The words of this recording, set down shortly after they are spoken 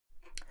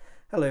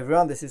Hello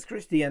everyone, this is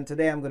Christy and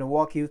today I'm going to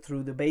walk you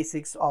through the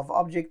basics of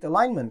object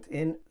alignment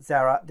in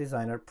Xara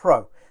Designer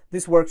Pro.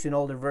 This works in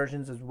older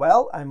versions as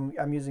well.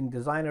 I'm using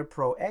Designer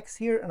Pro X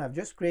here and I've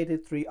just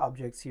created 3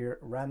 objects here,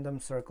 random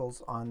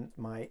circles on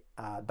my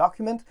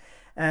document,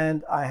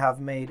 and I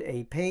have made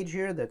a page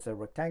here that's a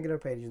rectangular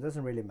page. It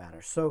doesn't really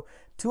matter. So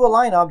to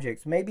align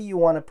objects, maybe you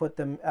want to put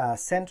them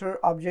center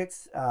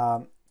objects.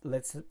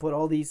 Let's put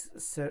all these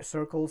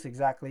circles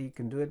exactly. You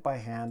can do it by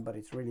hand, but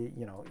it's really,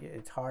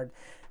 it's hard.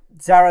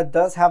 Xara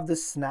does have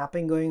this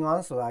snapping going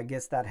on, so I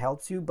guess that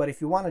helps you. But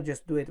if you want to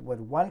just do it with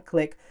one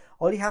click,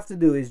 all you have to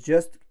do is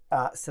just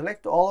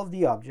select all of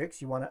the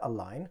objects you want to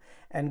align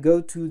and go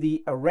to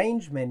the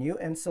Arrange menu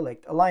and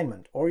select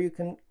Alignment, or you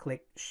can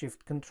click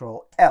Shift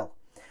Control L.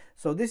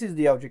 So this is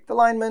the object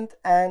alignment,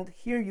 and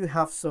here you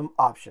have some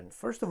options.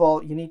 First of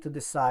all, you need to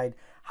decide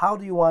how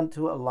do you want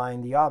to align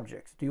the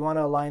objects. Do you want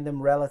to align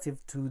them relative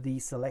to the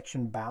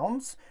selection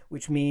bounds,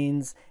 which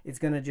means it's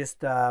going to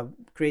just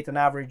create an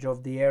average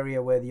of the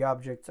area where the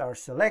objects are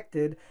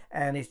selected,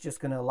 and it's just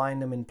going to align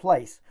them in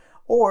place.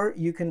 Or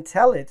you can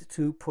tell it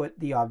to put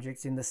the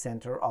objects in the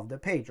center of the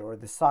page, or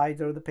the sides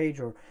of the page,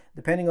 or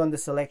depending on the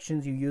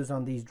selections you use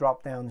on these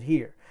drop downs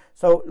here.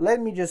 So let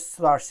me just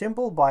start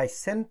simple by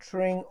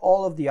centering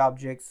all of the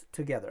objects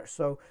together.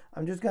 So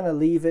I'm just going to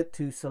leave it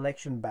to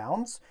selection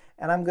bounds,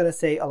 and I'm going to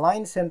say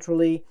align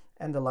centrally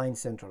and align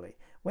centrally.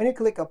 When you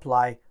click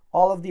apply,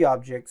 all of the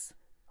objects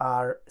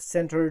are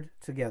centered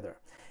together.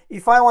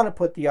 If I want to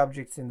put the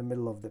objects in the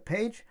middle of the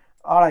page,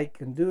 all I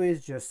can do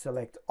is just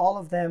select all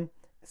of them,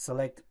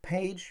 select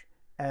page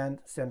and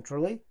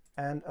centrally,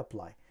 and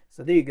apply.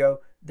 So there you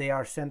go, they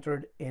are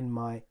centered in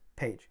my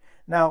page.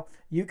 Now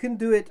you can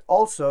do it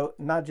also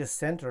not just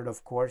centered,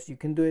 of course. You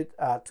can do it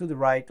to the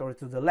right or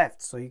to the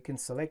left. So you can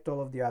select all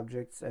of the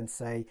objects and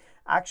say,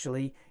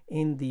 actually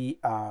in the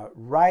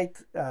right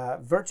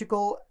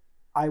vertical,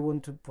 I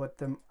want to put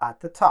them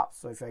at the top.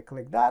 So if I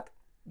click that,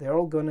 they're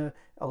all gonna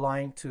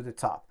align to the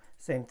top.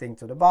 Same thing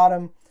to the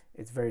bottom.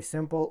 It's very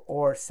simple.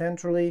 Or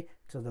centrally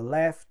to the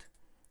left.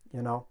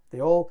 They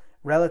all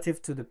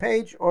relative to the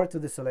page or to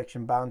the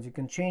selection bounds. You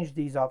can change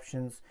these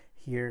options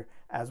here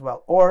as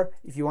well. Or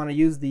if you want to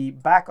use the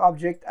back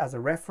object as a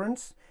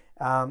reference,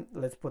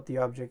 let's put the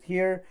object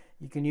here.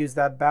 You can use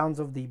that bounds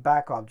of the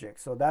back object.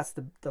 So that's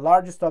the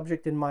largest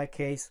object in my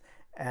case,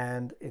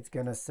 and it's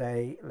going to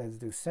say, let's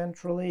do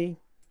centrally.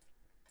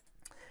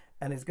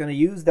 And it's going to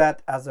use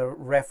that as a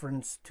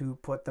reference to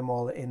put them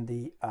all in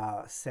the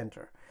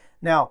center.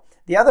 Now,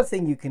 the other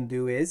thing you can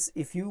do is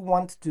if you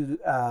want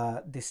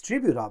to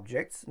distribute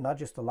objects, not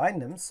just align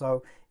them.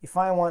 So if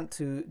I want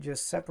to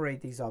just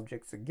separate these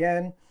objects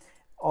again,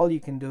 all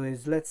you can do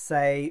is, let's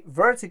say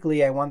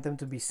vertically I want them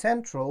to be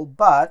central,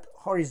 but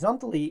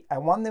horizontally I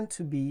want them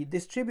to be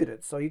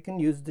distributed. So you can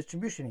use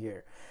distribution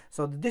here.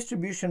 So the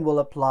distribution will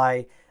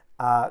apply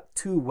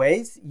 2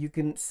 ways. You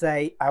can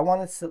say I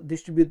want to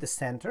distribute the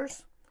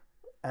centers,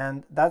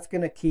 and that's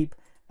going to keep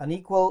an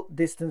equal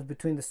distance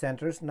between the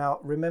centers. Now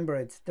remember,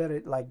 it's did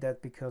it like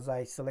that because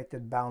I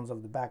selected bounds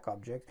of the back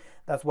object.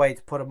 That's why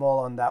it's put them all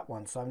on that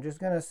one. So I'm just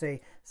going to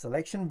say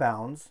selection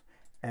bounds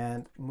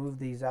and move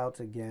these out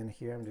again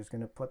here. I'm just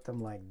going to put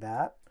them like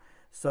that.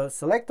 So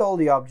select all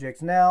the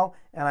objects now,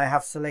 and I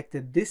have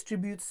selected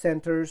distribute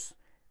centers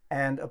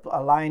and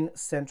align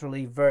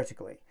centrally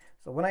vertically.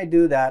 So when I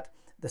do that,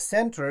 the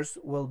centers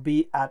will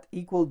be at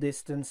equal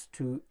distance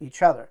to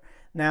each other.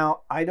 Now,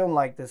 I don't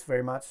like this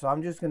very much, so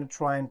I'm just going to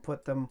try and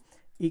put them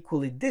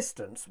equally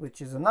distant,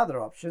 which is another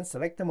option.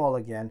 Select them all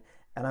again,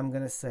 and I'm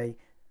going to say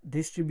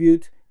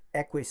distribute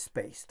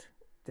equi-spaced,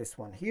 this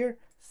one here.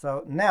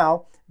 So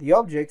now the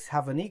objects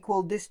have an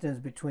equal distance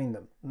between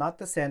them, not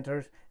the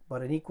centers,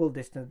 but an equal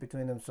distance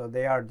between them, so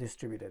they are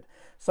distributed.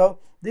 So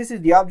this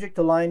is the object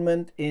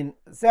alignment in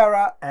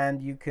Xara,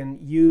 and you can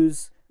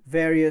use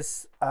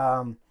various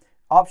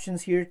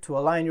options here to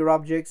align your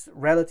objects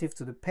relative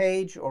to the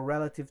page or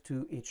relative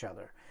to each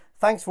other.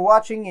 Thanks for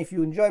watching. If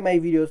you enjoy my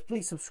videos,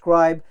 please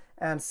subscribe,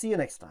 and see you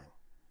next time.